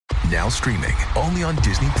Now streaming only on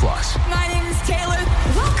Disney+. My name is Taylor.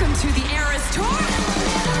 Welcome to the Eras Tour.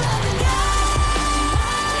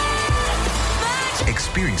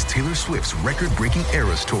 Experience Taylor Swift's record-breaking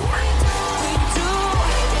Eras Tour.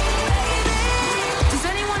 Does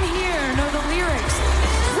anyone here know the lyrics?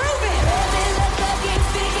 Prove it!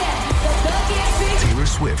 Taylor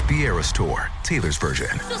Swift The Eras Tour, Taylor's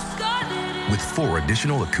version. With 4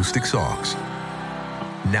 additional acoustic songs.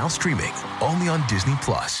 Now streaming only on Disney+.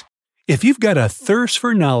 If you've got a thirst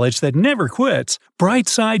for knowledge that never quits,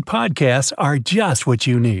 Brightside Podcasts are just what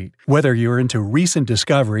you need. Whether you're into recent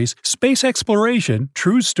discoveries, space exploration,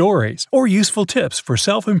 true stories, or useful tips for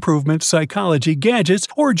self-improvement, psychology, gadgets,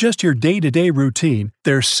 or just your day-to-day routine,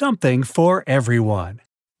 there's something for everyone.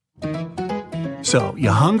 So,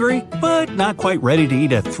 you hungry, but not quite ready to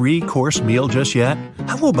eat a 3-course meal just yet?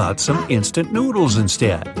 How about some instant noodles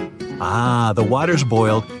instead? The water's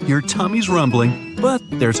boiled, your tummy's rumbling, but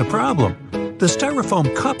there's a problem. The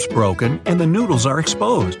styrofoam cup's broken and the noodles are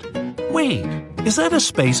exposed. Wait, is that a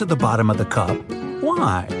space at the bottom of the cup?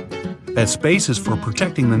 Why? That space is for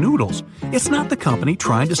protecting the noodles. It's not the company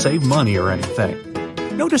trying to save money or anything.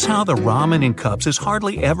 Notice how the ramen in cups is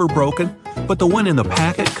hardly ever broken, but the one in the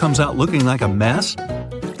packet comes out looking like a mess?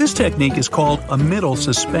 This technique is called a middle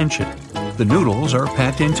suspension. The noodles are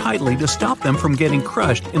packed in tightly to stop them from getting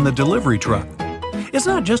crushed in the delivery truck. It's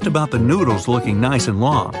not just about the noodles looking nice and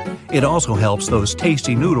long. It also helps those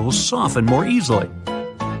tasty noodles soften more easily.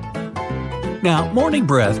 Now, morning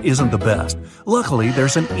breath isn't the best. Luckily,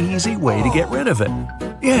 there's an easy way to get rid of it.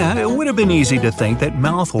 Yeah, it would have been easy to think that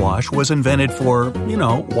mouthwash was invented for,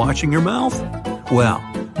 washing your mouth. Well,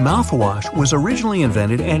 mouthwash was originally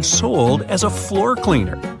invented and sold as a floor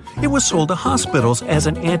cleaner. It was sold to hospitals as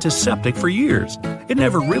an antiseptic for years. It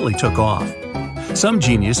never really took off. Some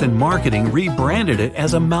genius in marketing rebranded it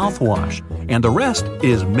as a mouthwash, and the rest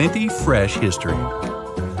is minty fresh history.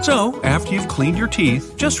 So, after you've cleaned your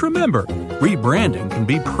teeth, just remember, rebranding can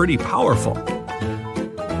be pretty powerful.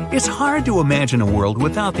 It's hard to imagine a world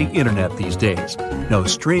without the internet these days. No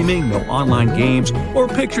streaming, no online games, or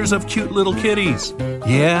pictures of cute little kitties.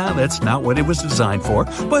 Yeah, that's not what it was designed for,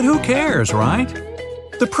 but who cares, right?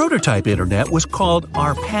 The prototype internet was called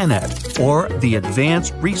ARPANET, or the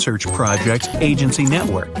Advanced Research Projects Agency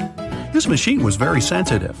Network. This machine was very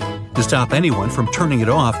sensitive. To stop anyone from turning it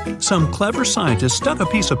off, some clever scientists stuck a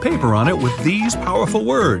piece of paper on it with these powerful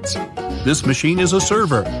words. "This machine is a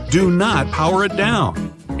server. Do not power it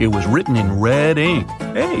down." It was written in red ink.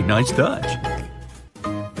 Hey, nice touch.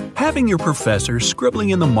 Having your professor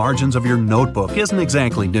scribbling in the margins of your notebook isn't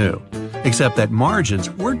exactly new, except that margins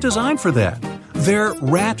weren't designed for that. They're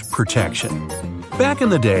rat protection. Back in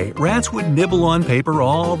the day, rats would nibble on paper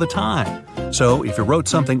all the time. So if you wrote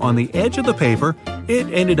something on the edge of the paper, it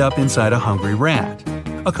ended up inside a hungry rat.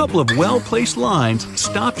 A couple of well-placed lines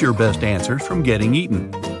stopped your best answers from getting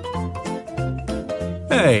eaten.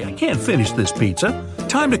 Hey, I can't finish this pizza.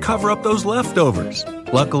 Time to cover up those leftovers.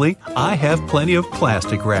 Luckily, I have plenty of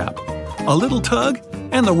plastic wrap. A little tug,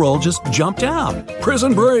 and the roll just jumped out.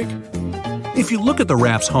 Prison break! If you look at the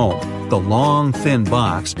wrap's home, the long, thin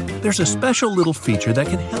box, there's a special little feature that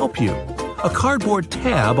can help you. A cardboard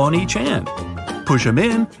tab on each end. Push them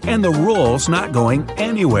in, and the roll's not going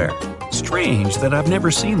anywhere. Strange that I've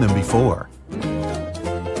never seen them before.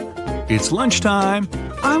 It's lunchtime.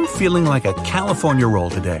 I'm feeling like a California roll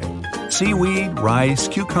today. Seaweed, rice,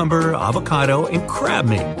 cucumber, avocado, and crab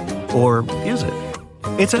meat. Or is it?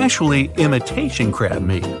 It's actually imitation crab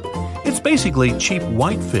meat. It's basically cheap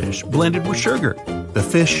white fish blended with sugar. The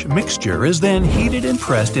fish mixture is then heated and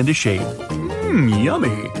pressed into shape.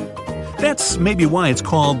 Yummy! That's maybe why it's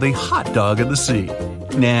called the hot dog of the sea.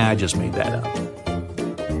 Nah, I just made that up.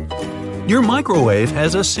 Your microwave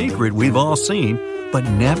has a secret we've all seen, but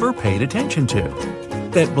never paid attention to.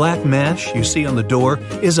 That black mesh you see on the door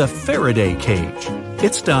is a Faraday cage.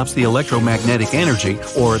 It stops the electromagnetic energy,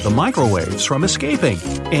 or the microwaves, from escaping.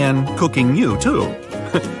 And cooking you, too.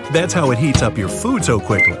 That's how it heats up your food so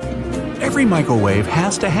quickly. Every microwave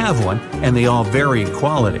has to have one, and they all vary in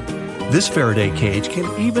quality. This Faraday cage can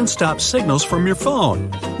even stop signals from your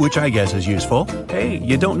phone, which I guess is useful. Hey,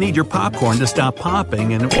 you don't need your popcorn to stop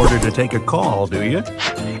popping in order to take a call, do you?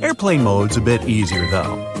 Airplane mode's a bit easier,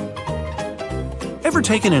 though. Ever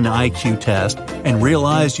taken an IQ test and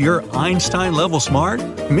realized you're Einstein-level smart?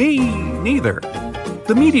 Me, neither.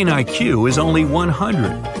 The median IQ is only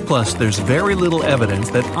 100, plus there's very little evidence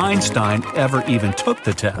that Einstein ever even took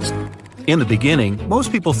the test. In the beginning,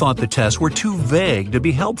 most people thought the tests were too vague to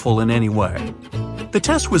be helpful in any way. The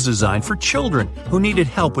test was designed for children who needed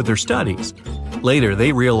help with their studies. Later,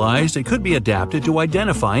 they realized it could be adapted to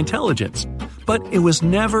identify intelligence. but it was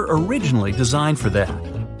never originally designed for that.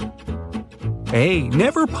 Hey,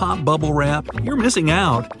 never pop bubble wrap? You're missing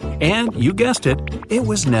out. And you guessed it, it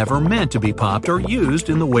was never meant to be popped or used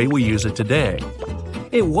in the way we use it today.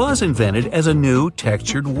 It was invented as a new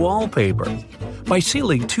textured wallpaper. By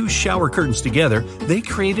sealing two shower curtains together, they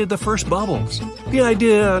created the first bubbles. The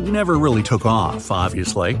idea never really took off,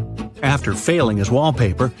 obviously. After failing as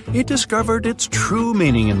wallpaper, it discovered its true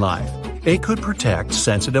meaning in life. It could protect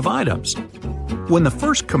sensitive items. When the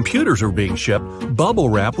first computers were being shipped, bubble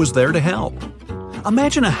wrap was there to help.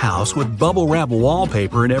 Imagine a house with bubble wrap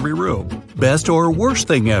wallpaper in every room. Best or worst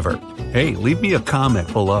thing ever? Hey, leave me a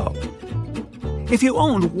comment below. If you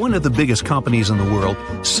owned one of the biggest companies in the world,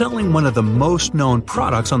 selling one of the most known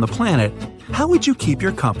products on the planet, how would you keep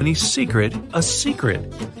your company's secret a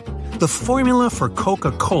secret? The formula for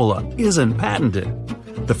Coca-Cola isn't patented.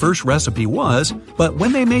 The first recipe was, but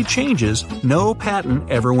when they made changes, no patent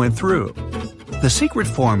ever went through. The secret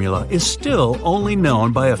formula is still only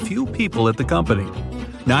known by a few people at the company.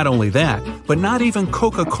 Not only that, but not even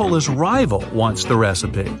Coca-Cola's rival wants the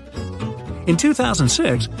recipe. In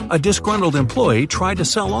 2006, a disgruntled employee tried to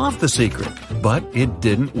sell off the secret, but it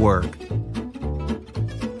didn't work.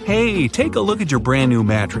 Hey, take a look at your brand new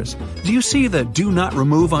mattress. Do you see the "Do Not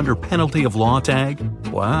Remove Under Penalty of Law" tag?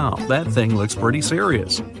 Wow, that thing looks pretty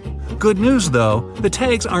serious. Good news though, the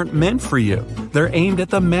tags aren't meant for you. They're aimed at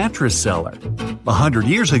the mattress seller. 100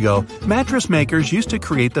 years ago, mattress makers used to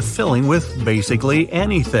create the filling with basically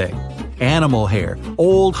anything. Animal hair,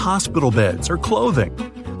 old hospital beds, or clothing.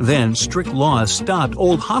 Then strict laws stopped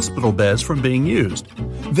old hospital beds from being used.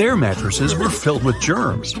 Their mattresses were filled with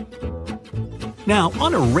germs. Now,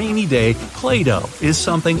 on a rainy day, Play-Doh is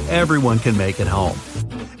something everyone can make at home.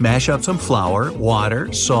 Mash up some flour,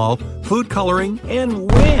 water, salt, food coloring,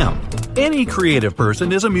 and wham! Any creative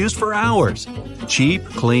person is amused for hours. Cheap,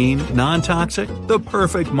 clean, non-toxic, the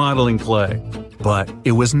perfect modeling clay. But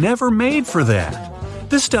it was never made for that.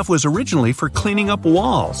 This stuff was originally for cleaning up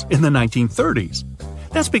walls in the 1930s.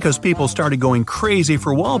 That's because people started going crazy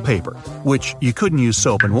for wallpaper, which you couldn't use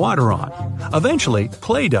soap and water on. Eventually,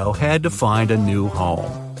 Play-Doh had to find a new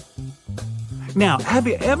home. Now, have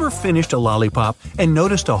you ever finished a lollipop and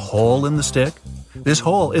noticed a hole in the stick? This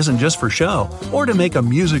hole isn't just for show or to make a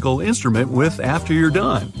musical instrument with after you're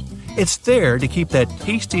done. It's there to keep that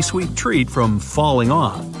tasty sweet treat from falling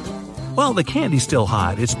off. While the candy's still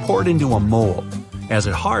hot, it's poured into a mold. As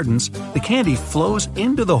it hardens, the candy flows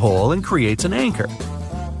into the hole and creates an anchor.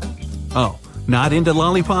 Oh, not into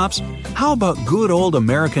lollipops? How about good old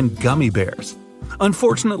American gummy bears?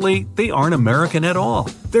 Unfortunately, they aren't American at all.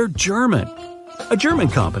 They're German. A German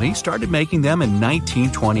company started making them in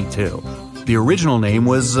 1922. The original name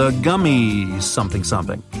was Gummy something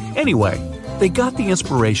something. Anyway, they got the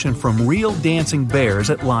inspiration from real dancing bears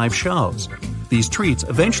at live shows. These treats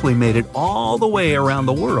eventually made it all the way around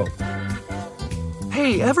the world.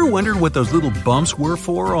 Hey, ever wondered what those little bumps were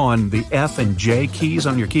for on the F and J keys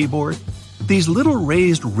on your keyboard? These little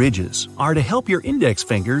raised ridges are to help your index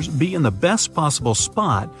fingers be in the best possible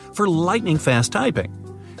spot for lightning-fast typing.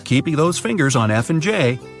 Keeping those fingers on F and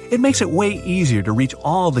J, it makes it way easier to reach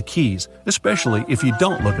all the keys, especially if you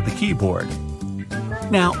don't look at the keyboard.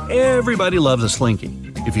 Now, everybody loves a Slinky.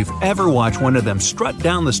 If you've ever watched one of them strut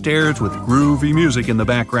down the stairs with groovy music in the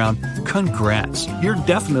background, congrats, you're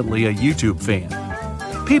definitely a YouTube fan.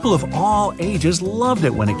 People of all ages loved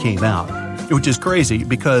it when it came out, which is crazy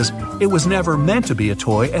because it was never meant to be a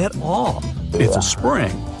toy at all. It's a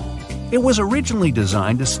spring. It was originally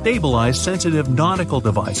designed to stabilize sensitive nautical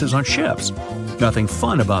devices on ships. Nothing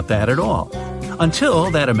fun about that at all.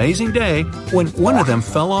 Until that amazing day when one of them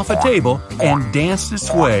fell off a table and danced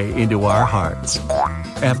its way into our hearts.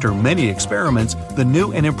 After many experiments, the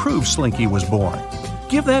new and improved Slinky was born.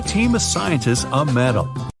 Give that team of scientists a medal.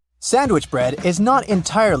 Sandwich bread is not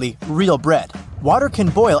entirely real bread. Water can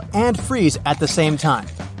boil and freeze at the same time.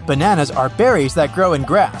 Bananas are berries that grow in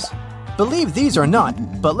grass. Believe these or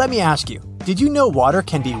not, but let me ask you, did you know water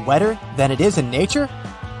can be wetter than it is in nature?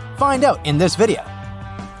 Find out in this video.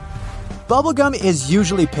 Bubblegum is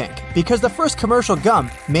usually pink because the first commercial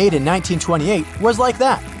gum, made in 1928, was like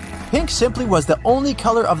that. Pink simply was the only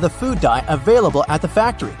color of the food dye available at the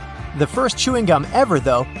factory. The first chewing gum ever,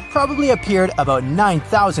 though, probably appeared about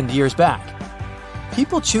 9,000 years back.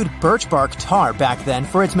 People chewed birch bark tar back then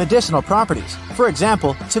for its medicinal properties, for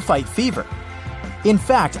example, to fight fever. In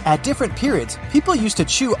fact, at different periods, people used to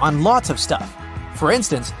chew on lots of stuff. For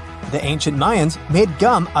instance, the ancient Mayans made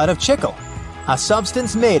gum out of chicle, a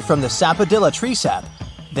substance made from the sapodilla tree sap.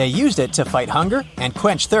 They used it to fight hunger and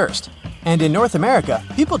quench thirst. And in North America,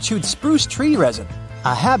 people chewed spruce tree resin.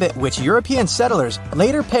 a habit which European settlers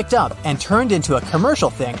later picked up and turned into a commercial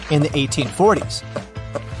thing in the 1840s.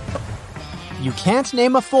 You can't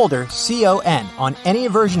name a folder CON on any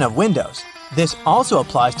version of Windows. This also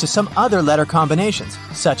applies to some other letter combinations,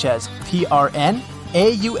 such as PRN,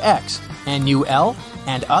 AUX, NUL,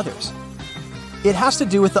 and others. It has to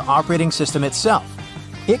do with the operating system itself.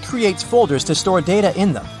 It creates folders to store data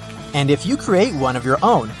in them. And if you create one of your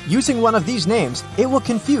own using one of these names, it will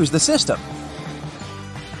confuse the system.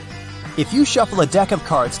 If you shuffle a deck of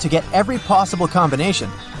cards to get every possible combination,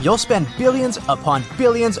 you'll spend billions upon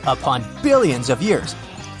billions upon billions of years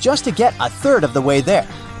just to get a third of the way there.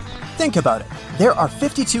 Think about it. There are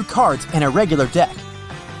 52 cards in a regular deck.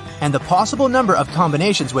 And the possible number of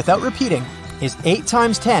combinations without repeating is 8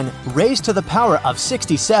 times 10 raised to the power of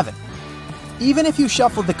 67. Even if you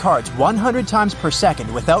shuffled the cards 100 times per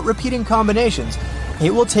second without repeating combinations,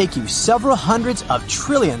 it will take you several hundreds of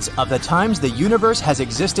trillions of the times the universe has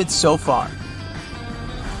existed so far.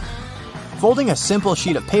 Folding a simple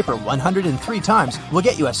sheet of paper 103 times will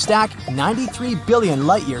get you a stack 93 billion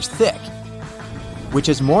light years thick, which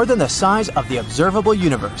is more than the size of the observable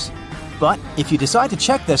universe. But if you decide to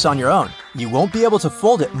check this on your own, you won't be able to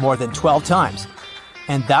fold it more than 12 times.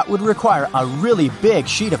 And that would require a really big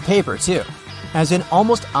sheet of paper too, as in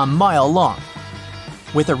almost a mile long.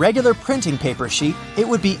 With a regular printing paper sheet, it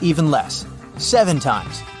would be even less, 7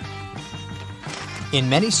 times. In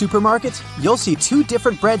many supermarkets, you'll see 2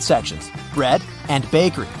 different bread sections, bread and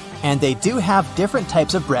bakery, and they do have different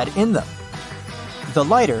types of bread in them. The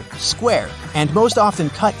lighter, square, and most often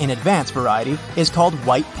cut in advance variety is called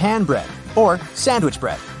white pan bread, or sandwich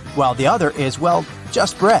bread, while the other is, well,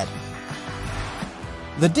 just bread.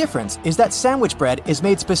 The difference is that sandwich bread is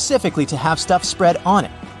made specifically to have stuff spread on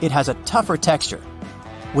it. It has a tougher texture,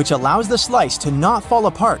 which allows the slice to not fall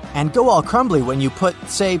apart and go all crumbly when you put,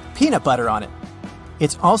 say, peanut butter on it.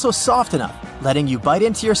 It's also soft enough, letting you bite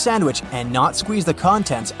into your sandwich and not squeeze the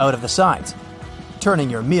contents out of the sides, turning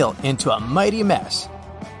your meal into a mighty mess.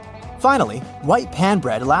 Finally, white pan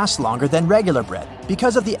bread lasts longer than regular bread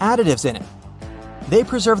because of the additives in it. They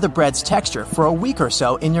preserve the bread's texture for a week or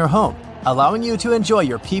so in your home, allowing you to enjoy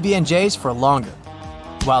your PB&Js for longer,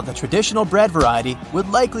 while the traditional bread variety would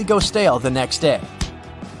likely go stale the next day.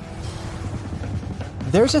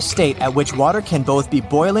 There's a state at which water can both be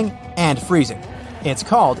boiling and freezing. It's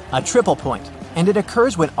called a triple point, and it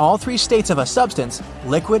occurs when all 3 states of a substance,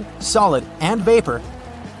 liquid, solid, and vapor,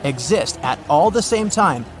 exist at all the same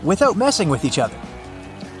time without messing with each other.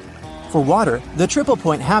 For water, the triple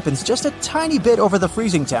point happens just a tiny bit over the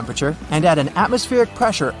freezing temperature and at an atmospheric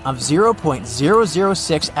pressure of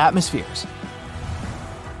 0.006 atmospheres.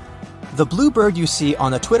 The blue bird you see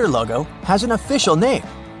on the Twitter logo has an official name.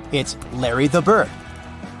 It's Larry the Bird.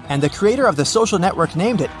 And the creator of the social network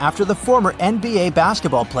named it after the former NBA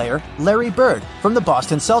basketball player Larry Bird from the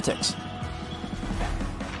Boston Celtics.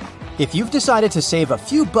 If you've decided to save a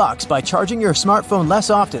few bucks by charging your smartphone less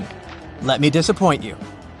often, let me disappoint you.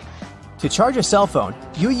 To charge a cell phone,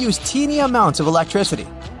 you use teeny amounts of electricity.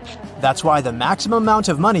 That's why the maximum amount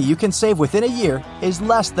of money you can save within a year is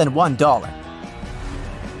less than $1.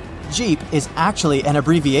 Jeep is actually an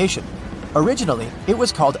abbreviation. Originally, it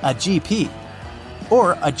was called a GP,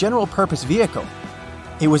 or a general purpose vehicle.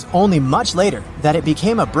 It was only much later that it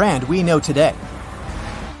became a brand we know today.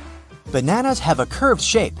 Bananas have a curved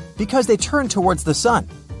shape because they turn towards the sun.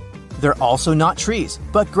 They're also not trees,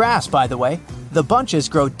 but grass, by the way. The bunches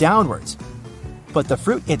grow downwards. But the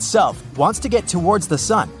fruit itself wants to get towards the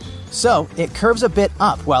sun, so it curves a bit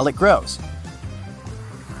up while it grows.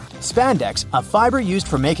 Spandex, a fiber used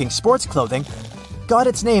for making sports clothing, got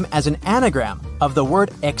its name as an anagram of the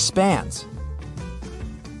word expands.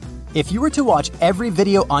 If you were to watch every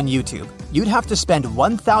video on YouTube, you'd have to spend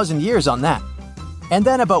 1,000 years on that. And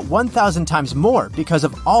then about 1,000 times more because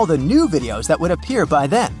of all the new videos that would appear by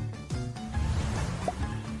then.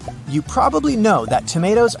 You probably know that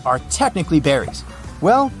tomatoes are technically berries.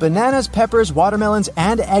 Well, bananas, peppers, watermelons,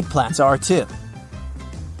 and eggplants are too.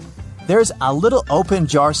 There's a little open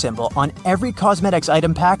jar symbol on every cosmetics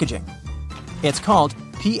item packaging. It's called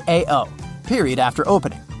PAO, period after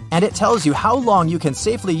opening, and it tells you how long you can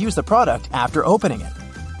safely use the product after opening it.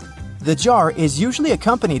 The jar is usually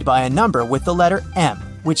accompanied by a number with the letter M,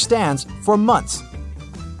 which stands for months.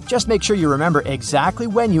 Just make sure you remember exactly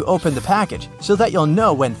when you open the package so that you'll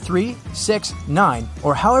know when 3, 6, 9,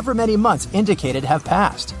 or however many months indicated have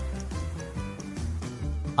passed.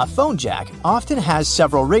 A phone jack often has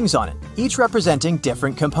several rings on it, each representing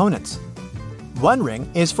different components. One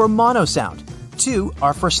ring is for mono sound, 2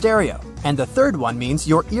 are for stereo, and the third one means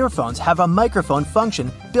your earphones have a microphone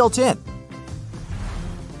function built in.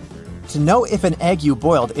 To know if an egg you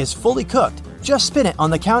boiled is fully cooked, just spin it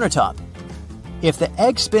on the countertop. If the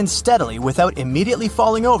egg spins steadily without immediately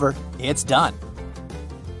falling over, it's done.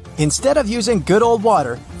 Instead of using good old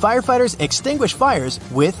water, firefighters extinguish fires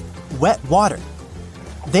with wet water.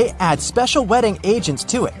 They add special wetting agents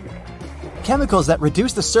to it, chemicals that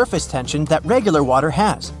reduce the surface tension that regular water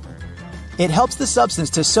has. It helps the substance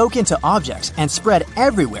to soak into objects and spread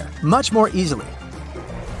everywhere much more easily.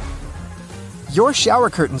 Your shower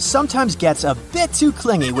curtain sometimes gets a bit too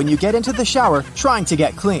clingy when you get into the shower trying to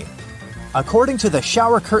get clean. According to the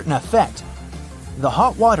shower curtain effect, the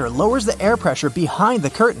hot water lowers the air pressure behind the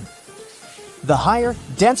curtain. The higher,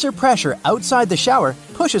 denser pressure outside the shower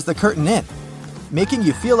pushes the curtain in, making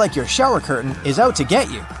you feel like your shower curtain is out to get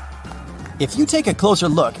you. If you take a closer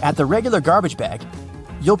look at the regular garbage bag,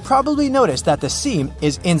 you'll probably notice that the seam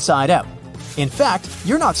is inside out. In fact,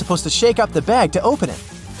 you're not supposed to shake up the bag to open it.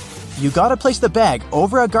 You gotta place the bag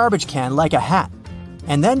over a garbage can like a hat,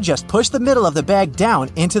 and then just push the middle of the bag down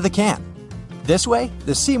into the can. This way,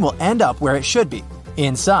 the seam will end up where it should be,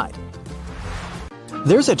 inside.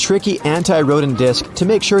 There's a tricky anti-rodent disc to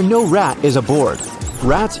make sure no rat is aboard.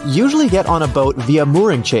 Rats usually get on a boat via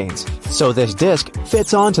mooring chains, so this disc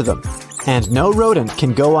fits onto them, and no rodent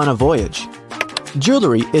can go on a voyage.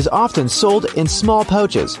 Jewelry is often sold in small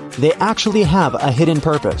pouches. They actually have a hidden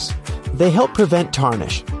purpose. They help prevent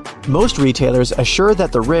tarnish. Most retailers assure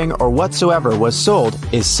that the ring or whatsoever was sold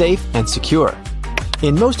is safe and secure.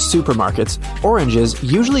 In most supermarkets, oranges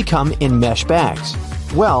usually come in mesh bags.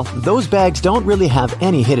 Well, those bags don't really have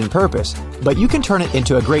any hidden purpose, but you can turn it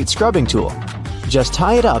into a great scrubbing tool. Just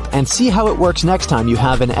tie it up and see how it works next time you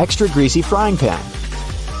have an extra greasy frying pan.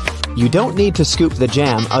 You don't need to scoop the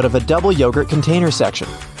jam out of a double yogurt container section.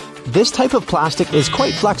 This type of plastic is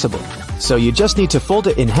quite flexible, so you just need to fold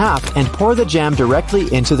it in half and pour the jam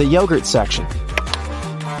directly into the yogurt section.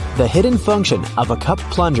 The hidden function of a cup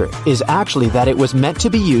plunger is actually that it was meant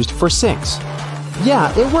to be used for sinks.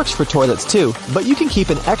 Yeah, it works for toilets too, but you can keep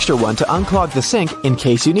an extra one to unclog the sink in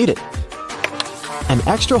case you need it. An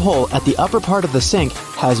extra hole at the upper part of the sink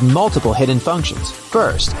has multiple hidden functions.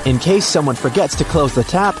 First, in case someone forgets to close the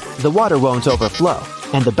tap, the water won't overflow,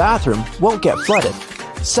 and the bathroom won't get flooded.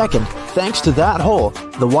 Second, thanks to that hole,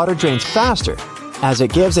 the water drains faster, as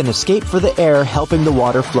it gives an escape for the air, helping the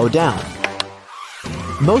water flow down.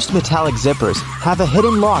 Most metallic zippers have a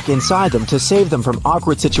hidden lock inside them to save them from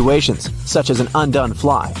awkward situations, such as an undone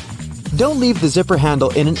fly. Don't leave the zipper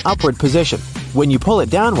handle in an upward position. When you pull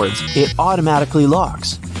it downwards, it automatically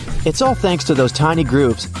locks. It's all thanks to those tiny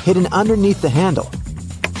grooves hidden underneath the handle.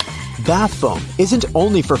 Bath foam isn't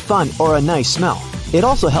only for fun or a nice smell. It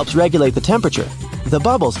also helps regulate the temperature. The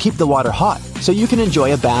bubbles keep the water hot, so you can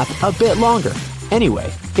enjoy a bath a bit longer.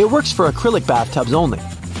 Anyway, it works for acrylic bathtubs only.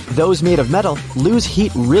 Those made of metal lose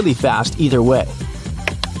heat really fast either way.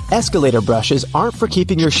 Escalator brushes aren't for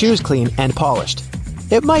keeping your shoes clean and polished.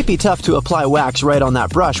 It might be tough to apply wax right on that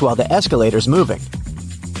brush while the escalator's moving.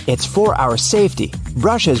 It's for our safety.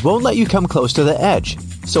 Brushes won't let you come close to the edge,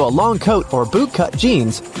 so a long coat or boot-cut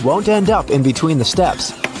jeans won't end up in between the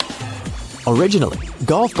steps. Originally,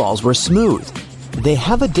 golf balls were smooth. They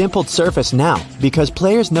have a dimpled surface now because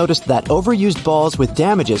players noticed that overused balls with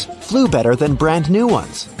damages flew better than brand new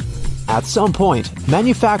ones. At some point,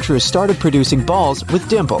 manufacturers started producing balls with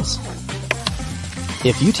dimples.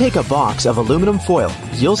 If you take a box of aluminum foil,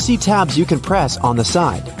 you'll see tabs you can press on the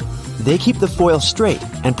side. They keep the foil straight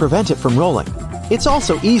and prevent it from rolling. It's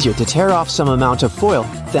also easier to tear off some amount of foil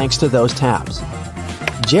thanks to those tabs.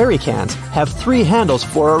 Jerry cans have 3 handles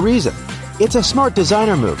for a reason. It's a smart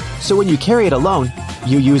designer move, so when you carry it alone,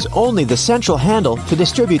 you use only the central handle to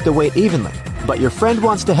distribute the weight evenly. But your friend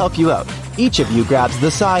wants to help you out. Each of you grabs the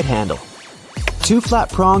side handle. 2 flat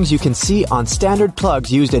prongs you can see on standard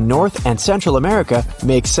plugs used in North and Central America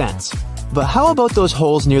make sense. But how about those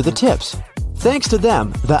holes near the tips? Thanks to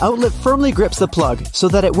them, the outlet firmly grips the plug so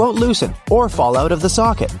that it won't loosen or fall out of the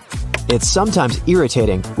socket. It's sometimes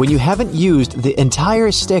irritating when you haven't used the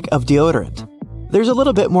entire stick of deodorant. There's a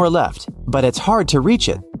little bit more left, but it's hard to reach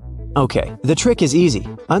it. Okay, the trick is easy.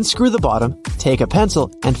 Unscrew the bottom, take a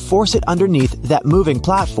pencil, and force it underneath that moving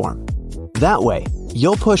platform. That way,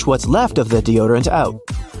 you'll push what's left of the deodorant out.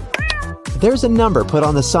 There's a number put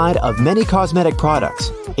on the side of many cosmetic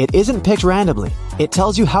products. It isn't picked randomly. It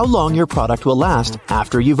tells you how long your product will last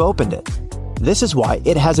after you've opened it. This is why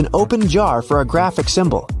it has an open jar for a graphic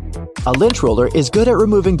symbol. A lint roller is good at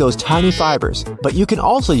removing those tiny fibers, but you can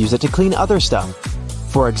also use it to clean other stuff.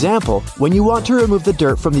 For example, when you want to remove the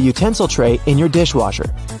dirt from the utensil tray in your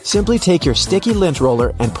dishwasher, simply take your sticky lint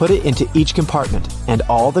roller and put it into each compartment, and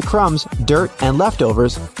all the crumbs, dirt, and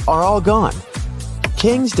leftovers are all gone.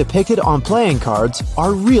 Kings depicted on playing cards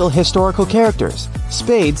are real historical characters.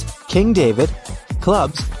 Spades, King David.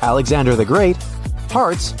 Clubs, Alexander the Great.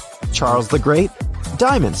 Hearts, Charles the Great.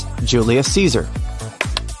 Diamonds, Julius Caesar.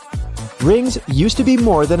 Rings used to be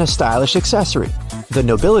more than a stylish accessory. The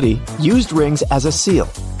nobility used rings as a seal.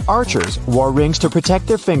 Archers wore rings to protect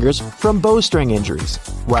their fingers from bowstring injuries,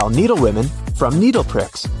 while needlewomen from needle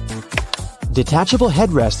pricks. Detachable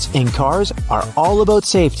headrests in cars are all about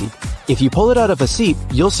safety. If you pull it out of a seat,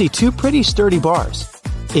 you'll see two pretty sturdy bars.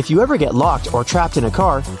 If you ever get locked or trapped in a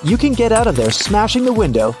car, you can get out of there smashing the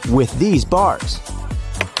window with these bars.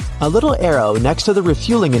 A little arrow next to the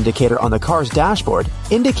refueling indicator on the car's dashboard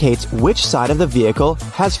indicates which side of the vehicle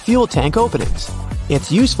has fuel tank openings.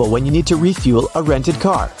 It's useful when you need to refuel a rented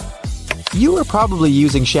car. You are probably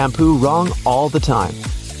using shampoo wrong all the time.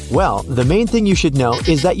 Well, the main thing you should know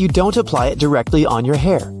is that you don't apply it directly on your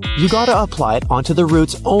hair. You gotta apply it onto the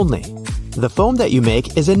roots only. The foam that you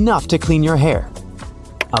make is enough to clean your hair.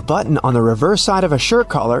 A button on the reverse side of a shirt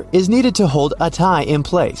collar is needed to hold a tie in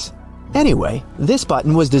place. Anyway, this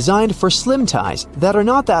button was designed for slim ties that are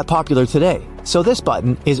not that popular today, so this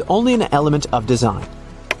button is only an element of design.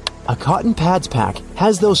 A cotton pads pack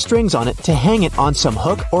has those strings on it to hang it on some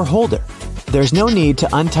hook or holder. There's no need to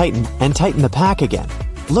untighten and tighten the pack again.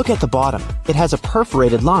 Look at the bottom, it has a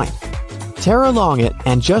perforated line. Tear along it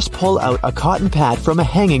and just pull out a cotton pad from a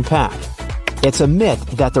hanging pack. It's a myth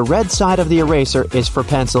that the red side of the eraser is for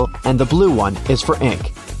pencil and the blue one is for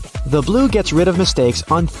ink. The blue gets rid of mistakes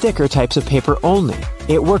on thicker types of paper only.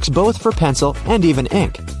 It works both for pencil and even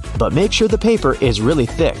ink, but make sure the paper is really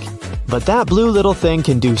thick. But that blue little thing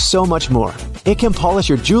can do so much more. It can polish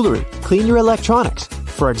your jewelry, clean your electronics.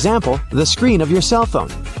 For example, the screen of your cell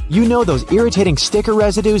phone. You know those irritating sticker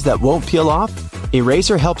residues that won't peel off?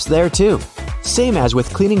 Eraser helps there too. Same as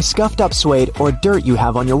with cleaning scuffed up suede or dirt you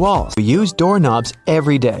have on your walls. We use doorknobs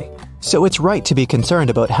every day, so it's right to be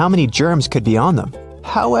concerned about how many germs could be on them.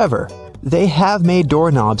 However, they have made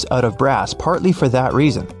doorknobs out of brass partly for that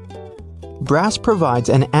reason. Brass provides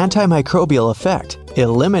an antimicrobial effect,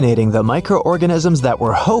 eliminating the microorganisms that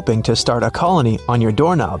were hoping to start a colony on your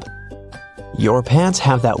doorknob. Your pants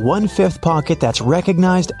have that 1/5 pocket that's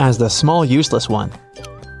recognized as the small useless one.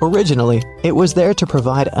 Originally, it was there to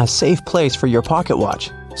provide a safe place for your pocket watch,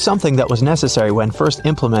 something that was necessary when first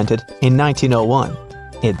implemented in 1901.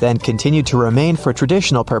 It then continued to remain for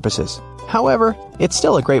traditional purposes. However, it's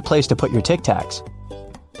still a great place to put your Tic Tacs.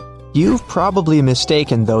 You've probably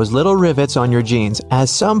mistaken those little rivets on your jeans as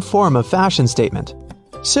some form of fashion statement,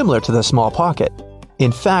 similar to the small pocket.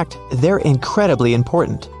 In fact, they're incredibly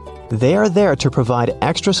important. They are there to provide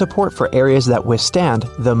extra support for areas that withstand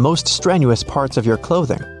the most strenuous parts of your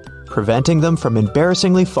clothing, preventing them from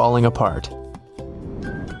embarrassingly falling apart.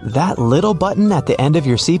 That little button at the end of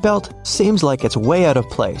your seatbelt seems like it's way out of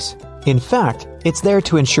place. In fact, it's there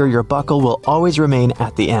to ensure your buckle will always remain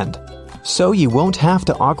at the end, so you won't have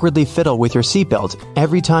to awkwardly fiddle with your seatbelt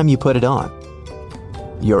every time you put it on.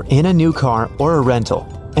 You're in a new car or a rental,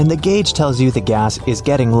 and the gauge tells you the gas is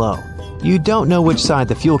getting low. You don't know which side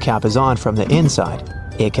the fuel cap is on from the inside.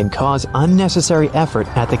 It can cause unnecessary effort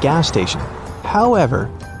at the gas station. However,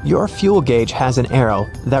 your fuel gauge has an arrow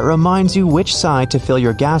that reminds you which side to fill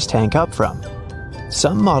your gas tank up from.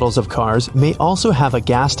 Some models of cars may also have a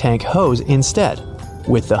gas tank hose instead,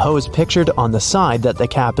 with the hose pictured on the side that the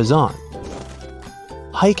cap is on.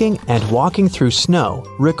 Hiking and walking through snow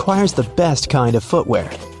requires the best kind of footwear.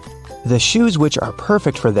 The shoes which are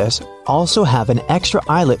perfect for this also have an extra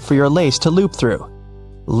eyelet for your lace to loop through.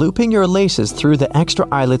 Looping your laces through the extra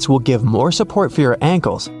eyelets will give more support for your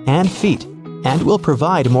ankles and feet and will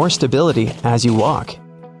provide more stability as you walk.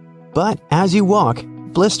 But as you walk,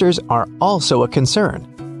 blisters are also a concern.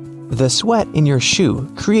 The sweat in your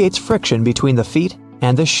shoe creates friction between the feet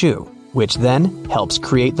and the shoe, which then helps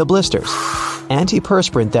create the blisters.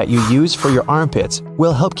 Antiperspirant that you use for your armpits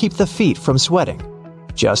will help keep the feet from sweating.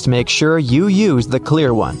 Just make sure you use the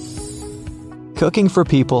clear one. Cooking for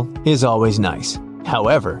people is always nice.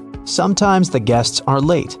 However, sometimes the guests are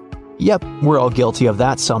late. Yep, we're all guilty of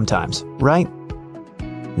that sometimes, right?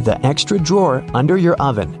 The extra drawer under your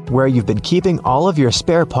oven, where you've been keeping all of your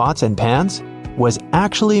spare pots and pans, was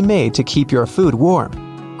actually made to keep your food warm.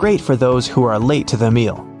 Great for those who are late to the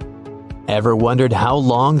meal. Ever wondered how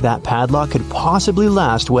long that padlock could possibly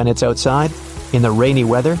last when it's outside, in the rainy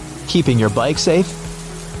weather, keeping your bike safe?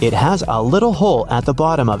 It has a little hole at the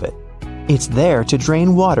bottom of it. It's there to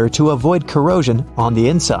drain water to avoid corrosion on the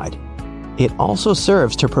inside. It also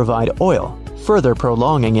serves to provide oil, further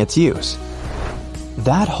prolonging its use.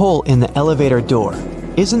 That hole in the elevator door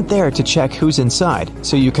isn't there to check who's inside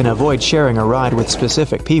so you can avoid sharing a ride with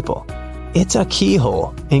specific people. It's a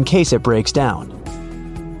keyhole in case it breaks down.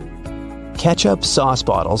 Ketchup, sauce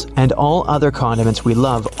bottles, and all other condiments we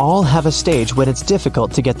love all have a stage when it's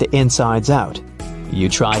difficult to get the insides out. You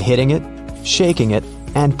try hitting it, shaking it,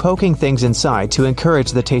 and poking things inside to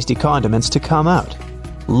encourage the tasty condiments to come out.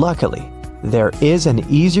 Luckily, there is an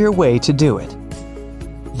easier way to do it.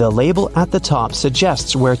 The label at the top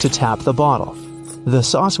suggests where to tap the bottle. The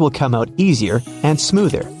sauce will come out easier and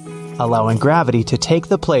smoother, allowing gravity to take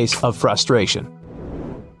the place of frustration.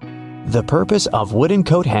 The purpose of wooden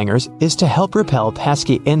coat hangers is to help repel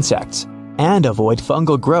pesky insects and avoid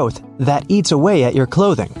fungal growth that eats away at your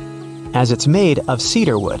clothing. As it's made of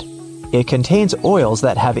cedar wood, it contains oils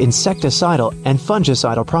that have insecticidal and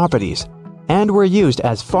fungicidal properties and were used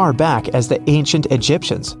as far back as the ancient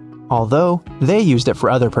Egyptians, although they used it for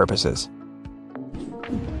other purposes.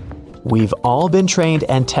 We've all been trained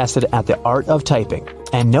and tested at the art of typing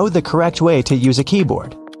and know the correct way to use a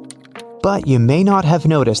keyboard. But you may not have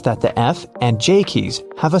noticed that the F and J keys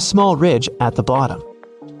have a small ridge at the bottom.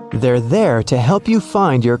 They're there to help you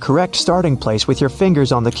find your correct starting place with your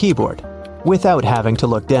fingers on the keyboard, without having to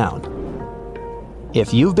look down.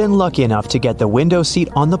 If you've been lucky enough to get the window seat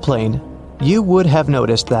on the plane, you would have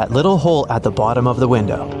noticed that little hole at the bottom of the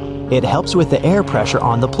window. It helps with the air pressure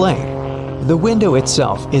on the plane. The window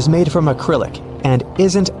itself is made from acrylic and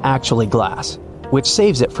isn't actually glass, which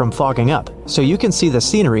saves it from fogging up, so you can see the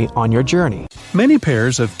scenery on your journey. Many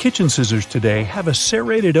pairs of kitchen scissors today have a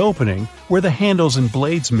serrated opening where the handles and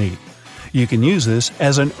blades meet. You can use this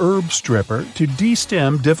as an herb stripper to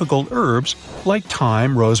de-stem difficult herbs like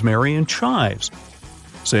thyme, rosemary, and chives.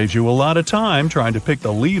 Saves you a lot of time trying to pick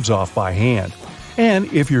the leaves off by hand.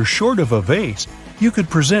 And if you're short of a vase, you could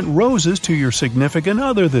present roses to your significant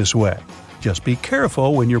other this way. Just be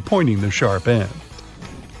careful when you're pointing the sharp end.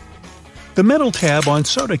 The metal tab on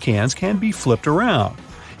soda cans can be flipped around.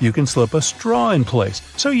 You can slip a straw in place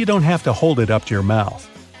so you don't have to hold it up to your mouth.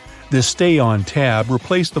 This stay-on tab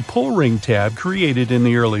replaced the pull ring tab created in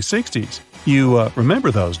the early 60s. You remember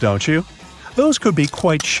those, don't you? Those could be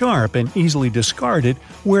quite sharp and easily discarded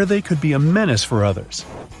where they could be a menace for others.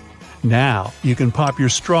 Now, you can pop your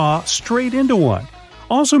straw straight into one.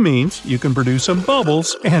 Also means you can produce some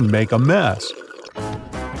bubbles and make a mess.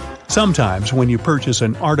 Sometimes when you purchase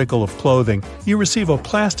an article of clothing, you receive a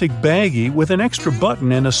plastic baggie with an extra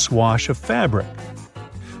button and a swash of fabric.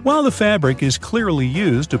 While the fabric is clearly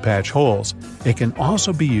used to patch holes, it can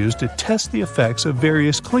also be used to test the effects of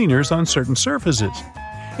various cleaners on certain surfaces.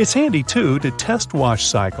 It's handy too to test wash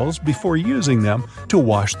cycles before using them to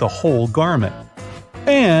wash the whole garment.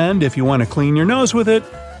 And if you want to clean your nose with it,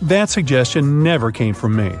 that suggestion never came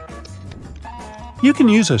from me. You can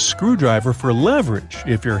use a screwdriver for leverage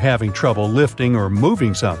if you're having trouble lifting or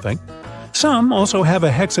moving something. Some also have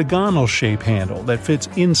a hexagonal shape handle that fits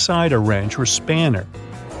inside a wrench or spanner.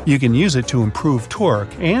 You can use it to improve torque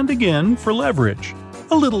and, again, for leverage.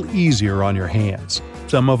 A little easier on your hands.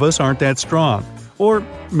 Some of us aren't that strong, or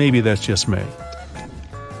maybe that's just me.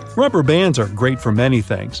 Rubber bands are great for many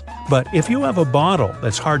things, but if you have a bottle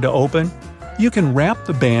that's hard to open, you can wrap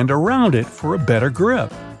the band around it for a better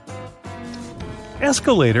grip.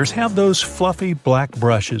 Escalators have those fluffy black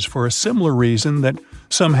brushes for a similar reason that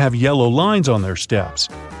some have yellow lines on their steps,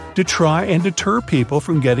 to try and deter people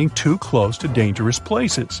from getting too close to dangerous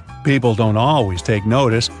places. People don't always take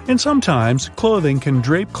notice, and sometimes clothing can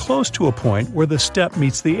drape close to a point where the step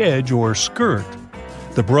meets the edge or skirt.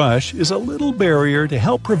 The brush is a little barrier to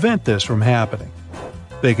help prevent this from happening.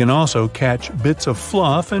 They can also catch bits of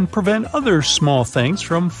fluff and prevent other small things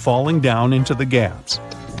from falling down into the gaps.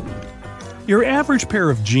 Your average pair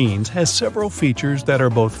of jeans has several features that are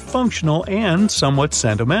both functional and somewhat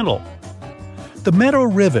sentimental. The metal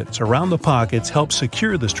rivets around the pockets help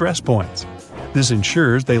secure the stress points. This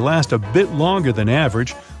ensures they last a bit longer than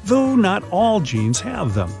average, though not all jeans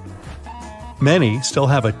have them. Many still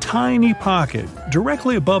have a tiny pocket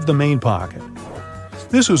directly above the main pocket.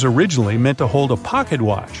 This was originally meant to hold a pocket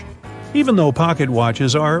watch. Even though pocket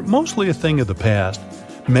watches are mostly a thing of the past,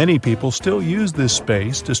 many people still use this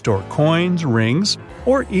space to store coins, rings,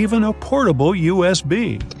 or even a portable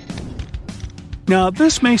USB. Now,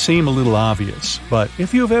 this may seem a little obvious, but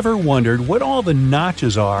if you've ever wondered what all the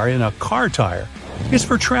notches are in a car tire, it's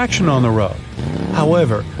for traction on the road.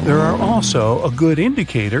 However, there are also a good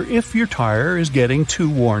indicator if your tire is getting too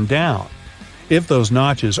worn down. If those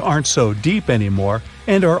notches aren't so deep anymore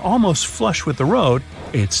and are almost flush with the road,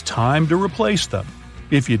 it's time to replace them.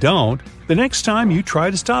 If you don't, the next time you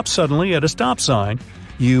try to stop suddenly at a stop sign,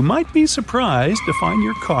 you might be surprised to find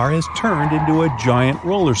your car has turned into a giant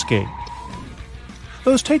roller skate.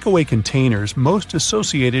 Those takeaway containers most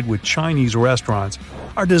associated with Chinese restaurants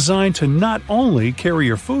are designed to not only carry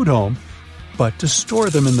your food home, but to store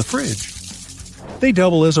them in the fridge. They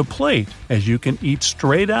double as a plate, as you can eat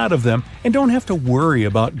straight out of them and don't have to worry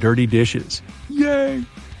about dirty dishes. Yay!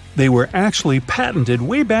 They were actually patented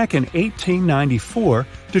way back in 1894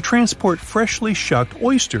 to transport freshly shucked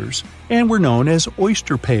oysters and were known as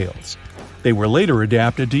oyster pails. They were later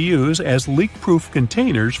adapted to use as leak-proof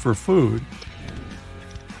containers for food.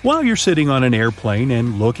 While you're sitting on an airplane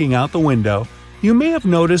and looking out the window, you may have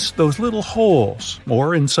noticed those little holes,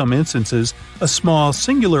 or in some instances, a small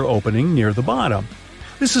singular opening near the bottom.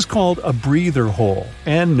 This is called a breather hole,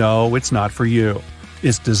 and no, it's not for you.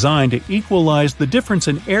 It's designed to equalize the difference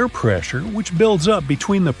in air pressure which builds up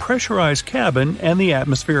between the pressurized cabin and the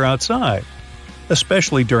atmosphere outside,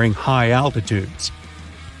 especially during high altitudes.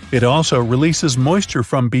 It also releases moisture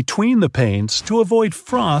from between the panes to avoid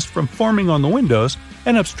frost from forming on the windows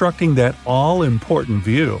and obstructing that all-important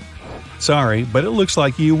view. Sorry, but it looks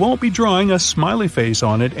like you won't be drawing a smiley face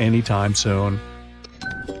on it anytime soon.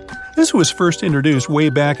 This was first introduced way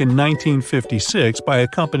back in 1956 by a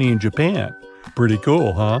company in Japan. Pretty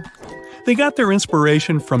cool, huh? They got their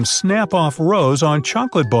inspiration from snap-off rows on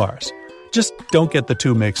chocolate bars. Just don't get the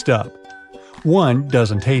two mixed up. One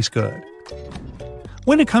doesn't taste good.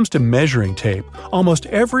 When it comes to measuring tape, almost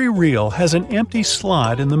every reel has an empty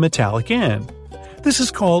slot in the metallic end. This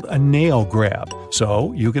is called a nail grab,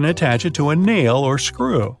 so you can attach it to a nail or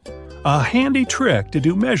screw. A handy trick to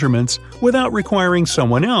do measurements without requiring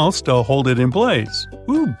someone else to hold it in place.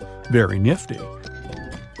 Ooh, very nifty.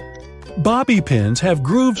 Bobby pins have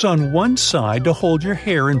grooves on one side to hold your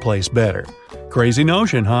hair in place better. Crazy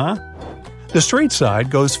notion, huh? The straight side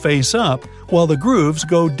goes face up, while the grooves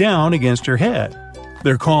go down against your head.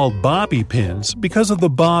 They're called bobby pins because of the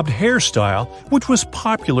bobbed hairstyle, which was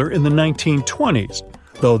popular in the 1920s,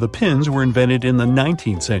 though the pins were invented in the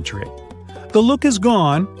 19th century. The look is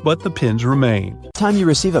gone, but the pins remain. Time you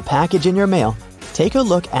receive a package in your mail, take a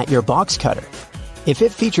look at your box cutter. If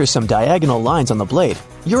it features some diagonal lines on the blade,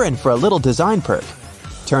 you're in for a little design perk.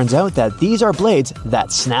 Turns out that these are blades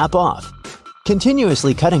that snap off.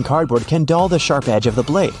 Continuously cutting cardboard can dull the sharp edge of the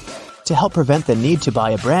blade. To help prevent the need to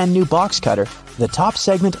buy a brand new box cutter, the top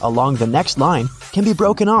segment along the next line can be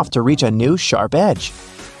broken off to reach a new sharp edge.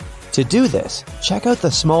 To do this, check out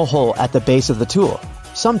the small hole at the base of the tool,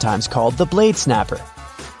 sometimes called the blade snapper.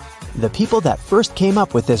 The people that first came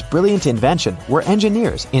up with this brilliant invention were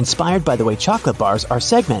engineers inspired by the way chocolate bars are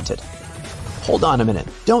segmented. Hold on a minute,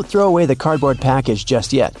 don't throw away the cardboard package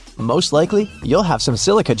just yet. Most likely, you'll have some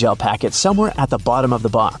silica gel packets somewhere at the bottom of the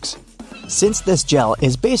box. Since this gel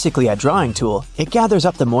is basically a drying tool, it gathers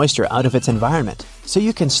up the moisture out of its environment, so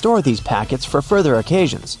you can store these packets for further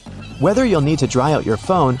occasions. Whether you'll need to dry out your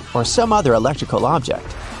phone or some other electrical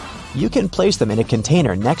object, you can place them in a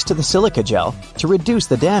container next to the silica gel to reduce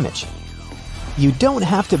the damage. You don't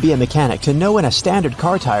have to be a mechanic to know when a standard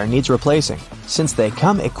car tire needs replacing, since they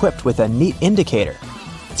come equipped with a neat indicator.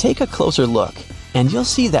 Take a closer look, and you'll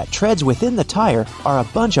see that treads within the tire are a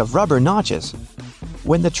bunch of rubber notches.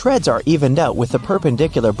 When the treads are evened out with the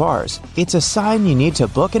perpendicular bars, it's a sign you need to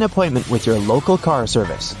book an appointment with your local car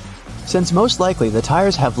service, since most likely the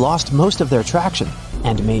tires have lost most of their traction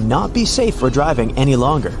and may not be safe for driving any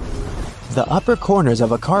longer. The upper corners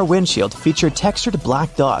of a car windshield feature textured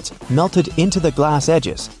black dots melted into the glass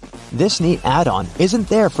edges. This neat add-on isn't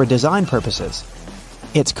there for design purposes.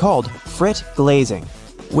 It's called frit glazing,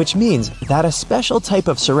 which means that a special type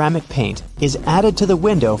of ceramic paint is added to the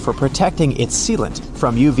window for protecting its sealant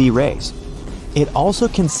from UV rays. It also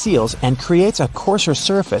conceals and creates a coarser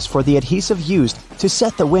surface for the adhesive used to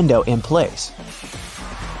set the window in place.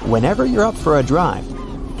 Whenever you're up for a drive,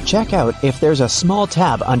 check out if there's a small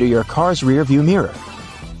tab under your car's rearview mirror.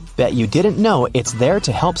 Bet you didn't know it's there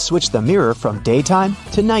to help switch the mirror from daytime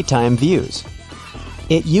to nighttime views.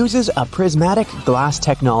 It uses a prismatic glass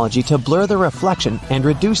technology to blur the reflection and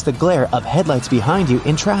reduce the glare of headlights behind you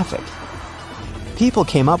in traffic. People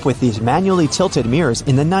came up with these manually tilted mirrors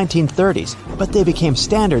in the 1930s, but they became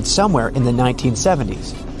standard somewhere in the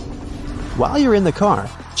 1970s. While you're in the car,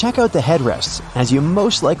 check out the headrests, as you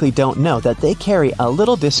most likely don't know that they carry a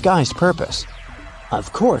little disguised purpose.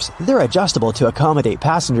 Of course, they're adjustable to accommodate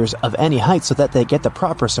passengers of any height so that they get the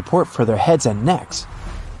proper support for their heads and necks.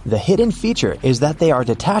 The hidden feature is that they are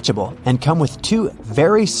detachable and come with two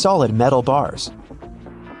very solid metal bars.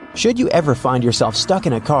 Should you ever find yourself stuck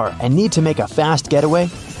in a car and need to make a fast getaway,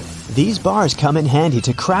 these bars come in handy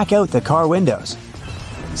to crack out the car windows.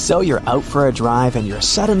 So you're out for a drive and you're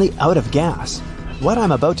suddenly out of gas. What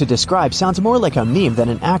I'm about to describe sounds more like a meme than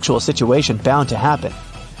an actual situation bound to happen.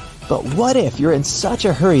 But what if you're in such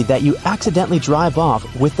a hurry that you accidentally drive off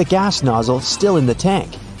with the gas nozzle still in the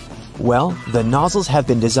tank? Well, the nozzles have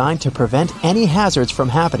been designed to prevent any hazards from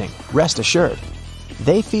happening, rest assured.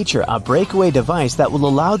 They feature a breakaway device that will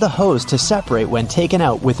allow the hose to separate when taken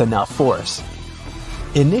out with enough force.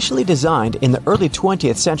 Initially designed in the early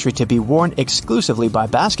 20th century to be worn exclusively by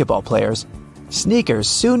basketball players, sneakers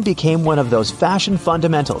soon became one of those fashion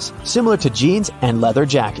fundamentals, similar to jeans and leather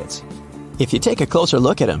jackets. If you take a closer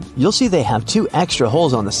look at them, you'll see they have 2 extra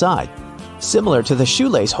holes on the side, similar to the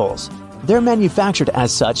shoelace holes. They're manufactured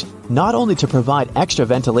as such not only to provide extra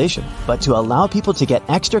ventilation, but to allow people to get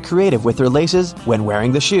extra creative with their laces when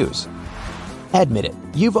wearing the shoes. Admit it,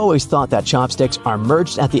 you've always thought that chopsticks are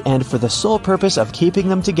merged at the end for the sole purpose of keeping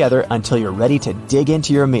them together until you're ready to dig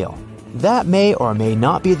into your meal. That may or may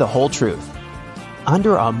not be the whole truth.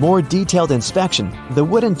 Under a more detailed inspection, the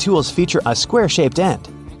wooden tools feature a square-shaped end.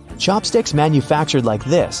 Chopsticks manufactured like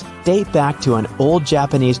this date back to an old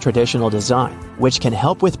Japanese traditional design, which can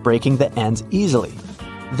help with breaking the ends easily.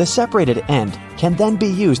 The separated end can then be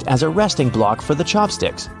used as a resting block for the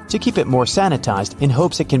chopsticks to keep it more sanitized in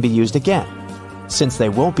hopes it can be used again, since they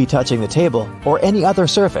won't be touching the table or any other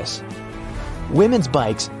surface. Women's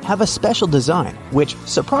bikes have a special design which,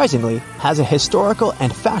 surprisingly, has a historical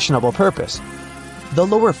and fashionable purpose. The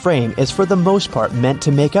lower frame is for the most part meant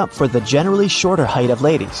to make up for the generally shorter height of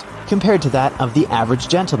ladies, compared to that of the average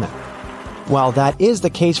gentleman. While that is the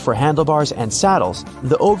case for handlebars and saddles,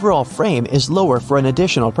 the overall frame is lower for an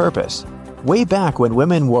additional purpose. Way back when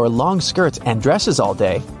women wore long skirts and dresses all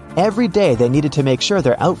day, every day they needed to make sure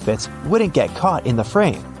their outfits wouldn't get caught in the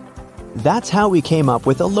frame. That's how we came up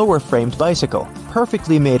with a lower framed bicycle,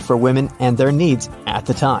 perfectly made for women and their needs at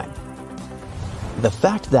the time. The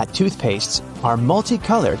fact that toothpastes are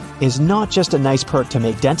multicolored is not just a nice perk to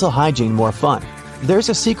make dental hygiene more fun. There's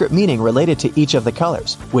a secret meaning related to each of the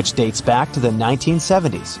colors, which dates back to the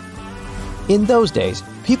 1970s. In those days,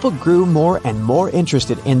 people grew more and more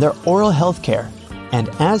interested in their oral health care, and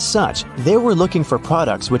as such, they were looking for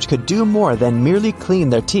products which could do more than merely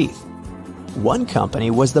clean their teeth. One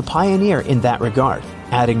company was the pioneer in that regard,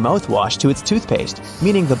 adding mouthwash to its toothpaste,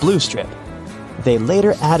 meaning the blue strip. They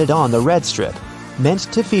later added on the red strip, meant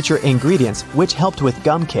to feature ingredients which helped with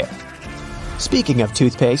gum care. Speaking of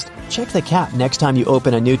toothpaste, check the cap next time you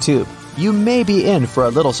open a new tube. You may be in for a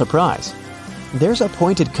little surprise. There's a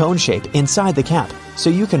pointed cone shape inside the cap,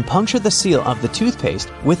 so you can puncture the seal of the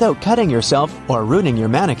toothpaste without cutting yourself or ruining your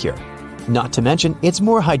manicure. Not to mention, it's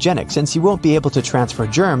more hygienic since you won't be able to transfer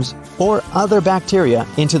germs or other bacteria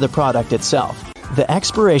into the product itself. The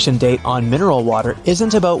expiration date on mineral water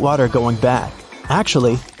isn't about water going bad.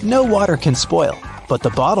 Actually, no water can spoil, but the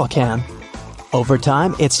bottle can. Over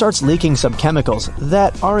time, it starts leaking some chemicals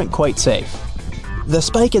that aren't quite safe. The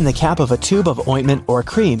spike in the cap of a tube of ointment or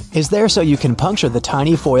cream is there so you can puncture the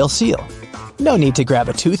tiny foil seal. No need to grab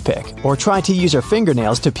a toothpick or try to use your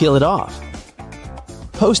fingernails to peel it off.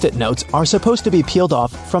 Post-it notes are supposed to be peeled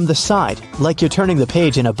off from the side, like you're turning the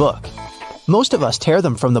page in a book. Most of us tear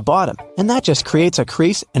them from the bottom, and that just creates a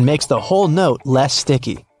crease and makes the whole note less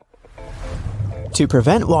sticky. To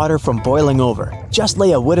prevent water from boiling over, just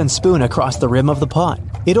lay a wooden spoon across the rim of the pot.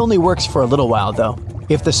 It only works for a little while though.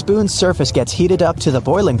 If the spoon's surface gets heated up to the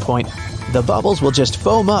boiling point, the bubbles will just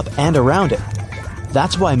foam up and around it.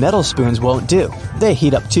 That's why metal spoons won't do. They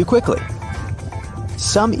heat up too quickly.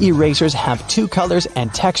 Some erasers have 2 colors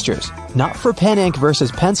and textures, not for pen ink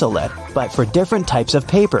versus pencil lead, but for different types of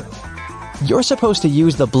paper. You're supposed to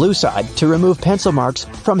use the blue side to remove pencil marks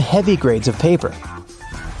from heavy grades of paper.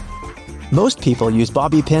 Most people use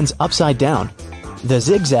bobby pins upside down. The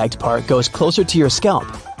zigzagged part goes closer to your scalp.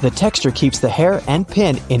 The texture keeps the hair and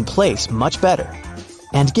pin in place much better.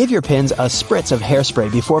 And give your pins a spritz of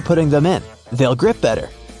hairspray before putting them in. They'll grip better.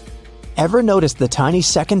 Ever noticed the tiny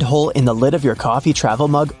second hole in the lid of your coffee travel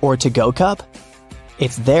mug or to-go cup?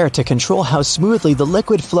 It's there to control how smoothly the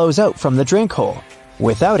liquid flows out from the drink hole.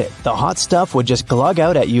 Without it, the hot stuff would just glug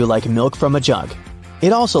out at you like milk from a jug.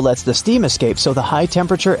 It also lets the steam escape so the high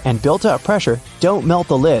temperature and built-up pressure don't melt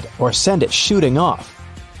the lid or send it shooting off.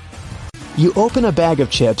 You open a bag of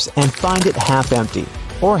chips and find it half empty,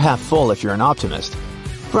 or half full if you're an optimist.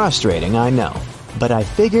 Frustrating, I know, but I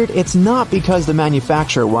figured it's not because the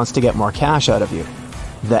manufacturer wants to get more cash out of you.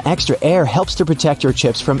 The extra air helps to protect your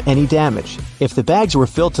chips from any damage. If the bags were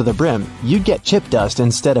filled to the brim, you'd get chip dust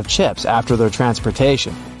instead of chips after their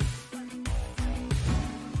transportation.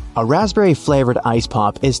 A raspberry-flavored ice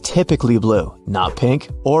pop is typically blue, not pink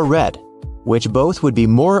or red, which both would be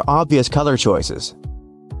more obvious color choices.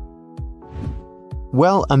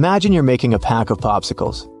 Well, imagine you're making a pack of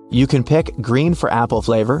popsicles. You can pick green for apple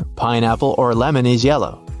flavor, pineapple, or lemon is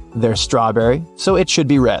yellow. There's strawberry, so it should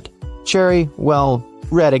be red. Cherry, well,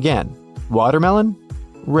 red again. Watermelon?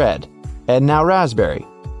 Red. And now raspberry.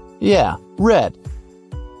 Yeah, red.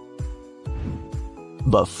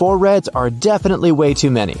 But 4 reds are definitely way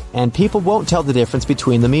too many, and people won't tell the difference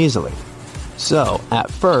between them easily. So,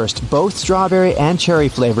 at first, both strawberry and cherry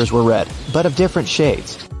flavors were red, but of different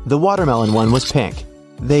shades. The watermelon one was pink.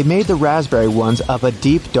 They made the raspberry ones of a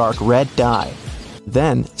deep dark red dye.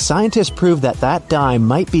 Then, scientists proved that that dye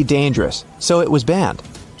might be dangerous, so it was banned.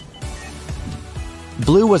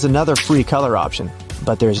 Blue was another free color option,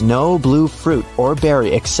 but there's no blue fruit or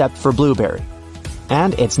berry except for blueberry.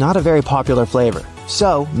 And it's not a very popular flavor,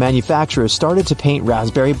 so manufacturers started to paint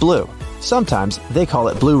raspberry blue. Sometimes they call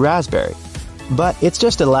it blue raspberry. But it's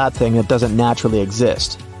just a lab thing that doesn't naturally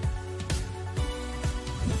exist.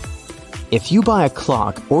 If you buy a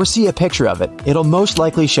clock or see a picture of it, it'll most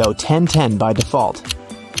likely show 10:10 by default.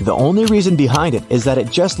 The only reason behind it is that it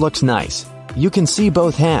just looks nice. You can see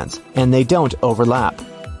both hands, and they don't overlap.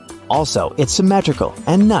 Also, it's symmetrical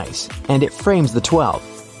and nice, and it frames the 12.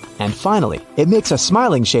 And finally, it makes a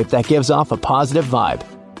smiling shape that gives off a positive vibe.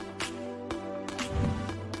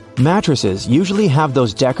 Mattresses usually have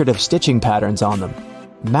those decorative stitching patterns on them.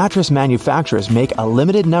 Mattress manufacturers make a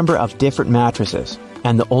limited number of different mattresses,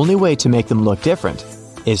 and the only way to make them look different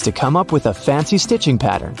is to come up with a fancy stitching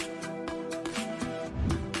pattern.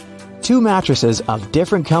 2 mattresses of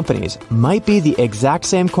different companies might be the exact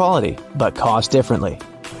same quality, but cost differently.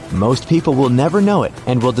 Most people will never know it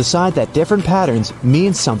and will decide that different patterns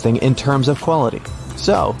mean something in terms of quality.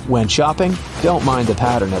 So, when shopping, don't mind the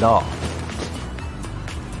pattern at all.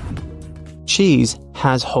 Cheese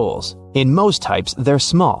has holes. In most types, they're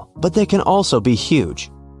small, but they can also be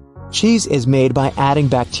huge. Cheese is made by adding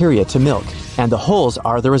bacteria to milk, and the holes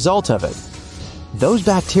are the result of it. Those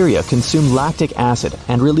bacteria consume lactic acid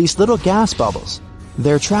and release little gas bubbles.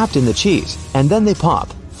 They're trapped in the cheese, and then they pop,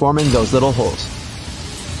 forming those little holes.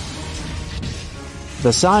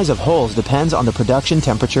 The size of holes depends on the production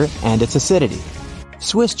temperature and its acidity.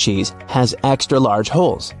 Swiss cheese has extra large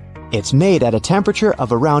holes. It's made at a temperature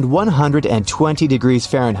of around 120 degrees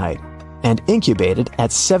Fahrenheit and incubated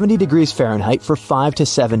at 70 degrees Fahrenheit for 5 to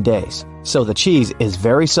 7 days. So the cheese is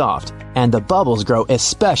very soft and the bubbles grow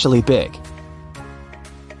especially big.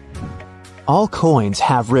 All coins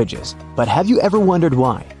have ridges, but have you ever wondered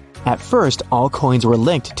why? At first, all coins were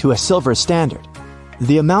linked to a silver standard.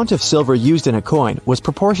 The amount of silver used in a coin was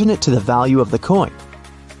proportionate to the value of the coin.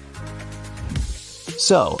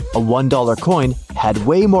 So, a $1 coin had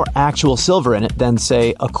way more actual silver in it than,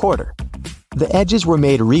 say, a quarter. The edges were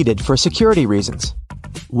made reeded for security reasons.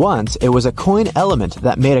 Once, it was a coin element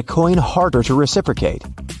that made a coin harder to reciprocate.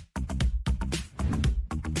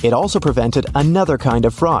 It also prevented another kind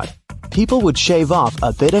of fraud. People would shave off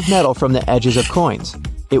a bit of metal from the edges of coins.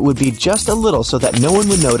 It would be just a little so that no one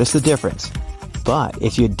would notice the difference. But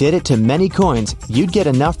if you did it to many coins, you'd get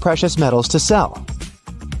enough precious metals to sell.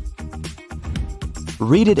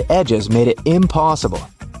 Reeded edges made it impossible.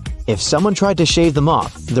 If someone tried to shave them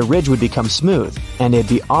off, the ridge would become smooth, and it'd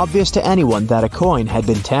be obvious to anyone that a coin had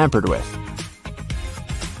been tampered with.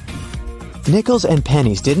 Nickels and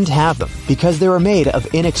pennies didn't have them because they were made of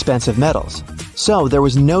inexpensive metals, so there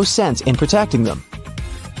was no sense in protecting them.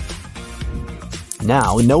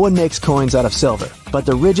 Now, no one makes coins out of silver, but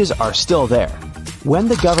the ridges are still there. When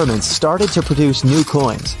the governments started to produce new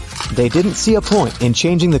coins, they didn't see a point in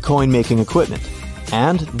changing the coin-making equipment,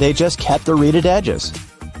 and they just kept the reeded edges.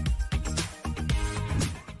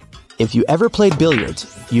 If you ever played billiards,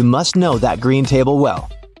 you must know that green table well.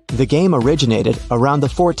 The game originated around the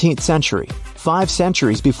 14th century, 5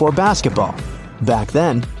 centuries before basketball. Back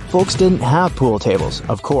then, folks didn't have pool tables,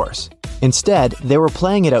 of course. Instead, they were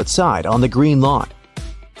playing it outside on the green lawn.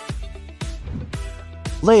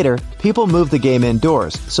 Later, people moved the game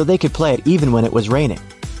indoors so they could play it even when it was raining.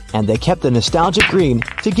 And they kept the nostalgic green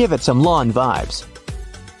to give it some lawn vibes.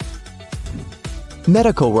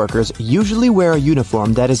 Medical workers usually wear a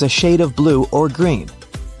uniform that is a shade of blue or green.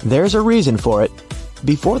 There's a reason for it.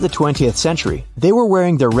 Before the 20th century, they were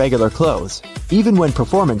wearing their regular clothes, even when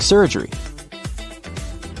performing surgery.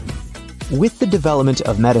 With the development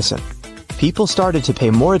of medicine, people started to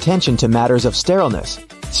pay more attention to matters of sterileness,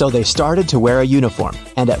 so they started to wear a uniform,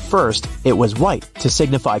 and at first, it was white to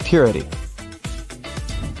signify purity.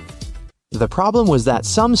 The problem was that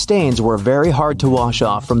some stains were very hard to wash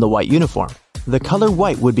off from the white uniform. The color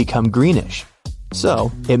white would become greenish.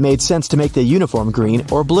 So, it made sense to make the uniform green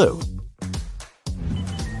or blue.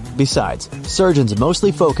 Besides, surgeons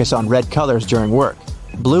mostly focus on red colors during work.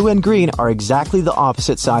 Blue and green are exactly the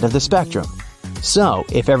opposite side of the spectrum. So,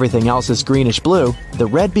 if everything else is greenish-blue, the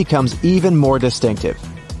red becomes even more distinctive.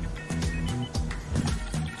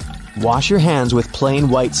 Wash your hands with plain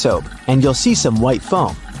white soap, and you'll see some white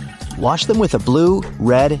foam. Wash them with a blue,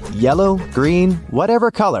 red, yellow, green, whatever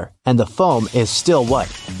color, and the foam is still white.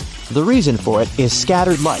 The reason for it is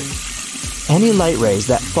scattered light. Any light rays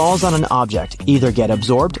that falls on an object either get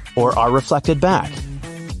absorbed or are reflected back.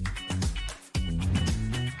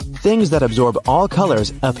 Things that absorb all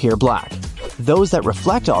colors appear black. Those that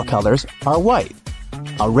reflect all colors are white.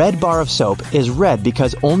 A red bar of soap is red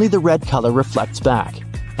because only the red color reflects back,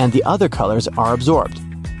 and the other colors are absorbed.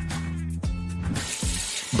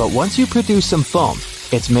 But once you produce some foam,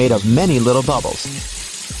 it's made of many little bubbles.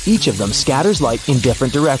 Each of them scatters light in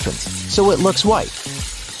different directions, so it looks white.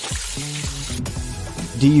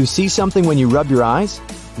 Do you see something when you rub your eyes?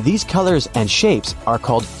 These colors and shapes are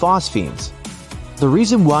called phosphenes. The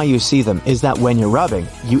reason why you see them is that when you're rubbing,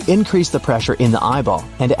 you increase the pressure in the eyeball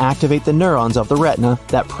and activate the neurons of the retina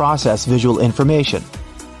that process visual information.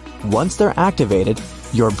 Once they're activated,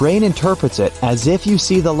 your brain interprets it as if you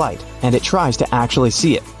see the light, and it tries to actually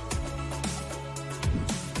see it.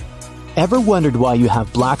 Ever wondered why you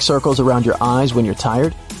have black circles around your eyes when you're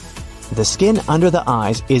tired? The skin under the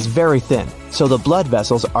eyes is very thin, so the blood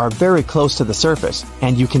vessels are very close to the surface,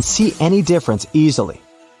 and you can see any difference easily.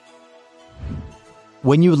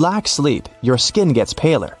 When you lack sleep, your skin gets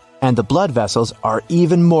paler, and the blood vessels are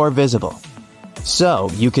even more visible. So,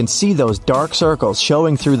 you can see those dark circles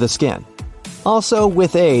showing through the skin. Also,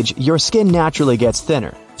 with age, your skin naturally gets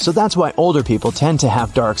thinner, so that's why older people tend to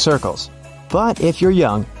have dark circles. But if you're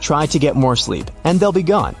young, try to get more sleep, and they'll be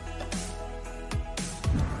gone.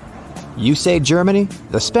 You say Germany,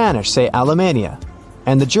 the Spanish say Alemania,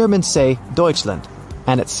 and the Germans say Deutschland,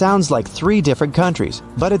 and it sounds like 3 different countries,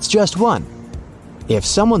 but it's just one. If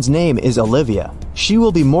someone's name is Olivia, she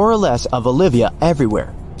will be more or less of Olivia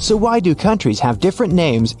everywhere. So why do countries have different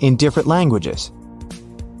names in different languages?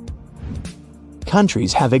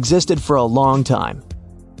 Countries have existed for a long time.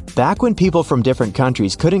 Back when people from different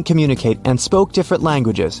countries couldn't communicate and spoke different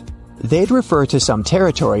languages, they'd refer to some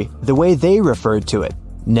territory the way they referred to it,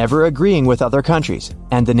 never agreeing with other countries,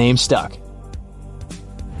 and the name stuck.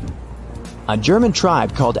 A German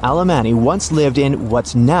tribe called Alemanni once lived in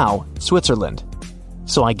what's now Switzerland.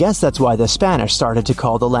 So I guess that's why the Spanish started to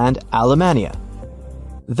call the land Alemania.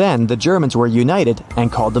 Then the Germans were united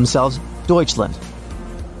and called themselves Deutschland.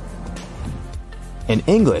 In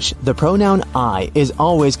English, the pronoun I is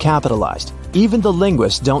always capitalized. Even the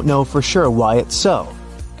linguists don't know for sure why it's so.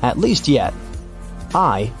 At least yet.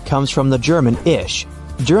 I comes from the German Ich.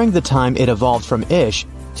 During the time it evolved from Ich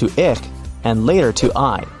to Ich and later to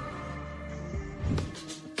I.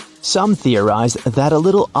 Some theorize that a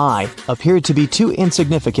little I appeared to be too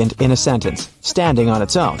insignificant in a sentence, standing on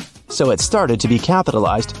its own, so it started to be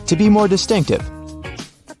capitalized to be more distinctive.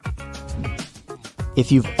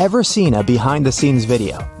 If you've ever seen a behind-the-scenes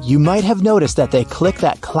video, you might have noticed that they click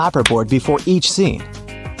that clapperboard before each scene.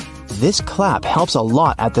 This clap helps a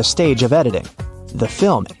lot at the stage of editing. The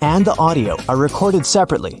film and the audio are recorded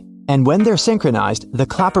separately, and when they're synchronized, the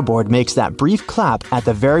clapperboard makes that brief clap at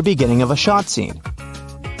the very beginning of a shot scene.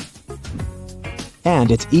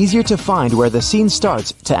 And it's easier to find where the scene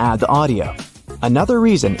starts to add the audio. Another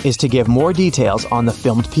reason is to give more details on the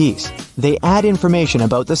filmed piece. They add information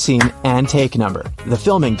about the scene and take number, the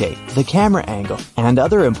filming date, the camera angle, and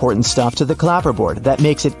other important stuff to the clapperboard that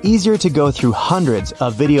makes it easier to go through hundreds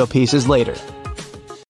of video pieces later.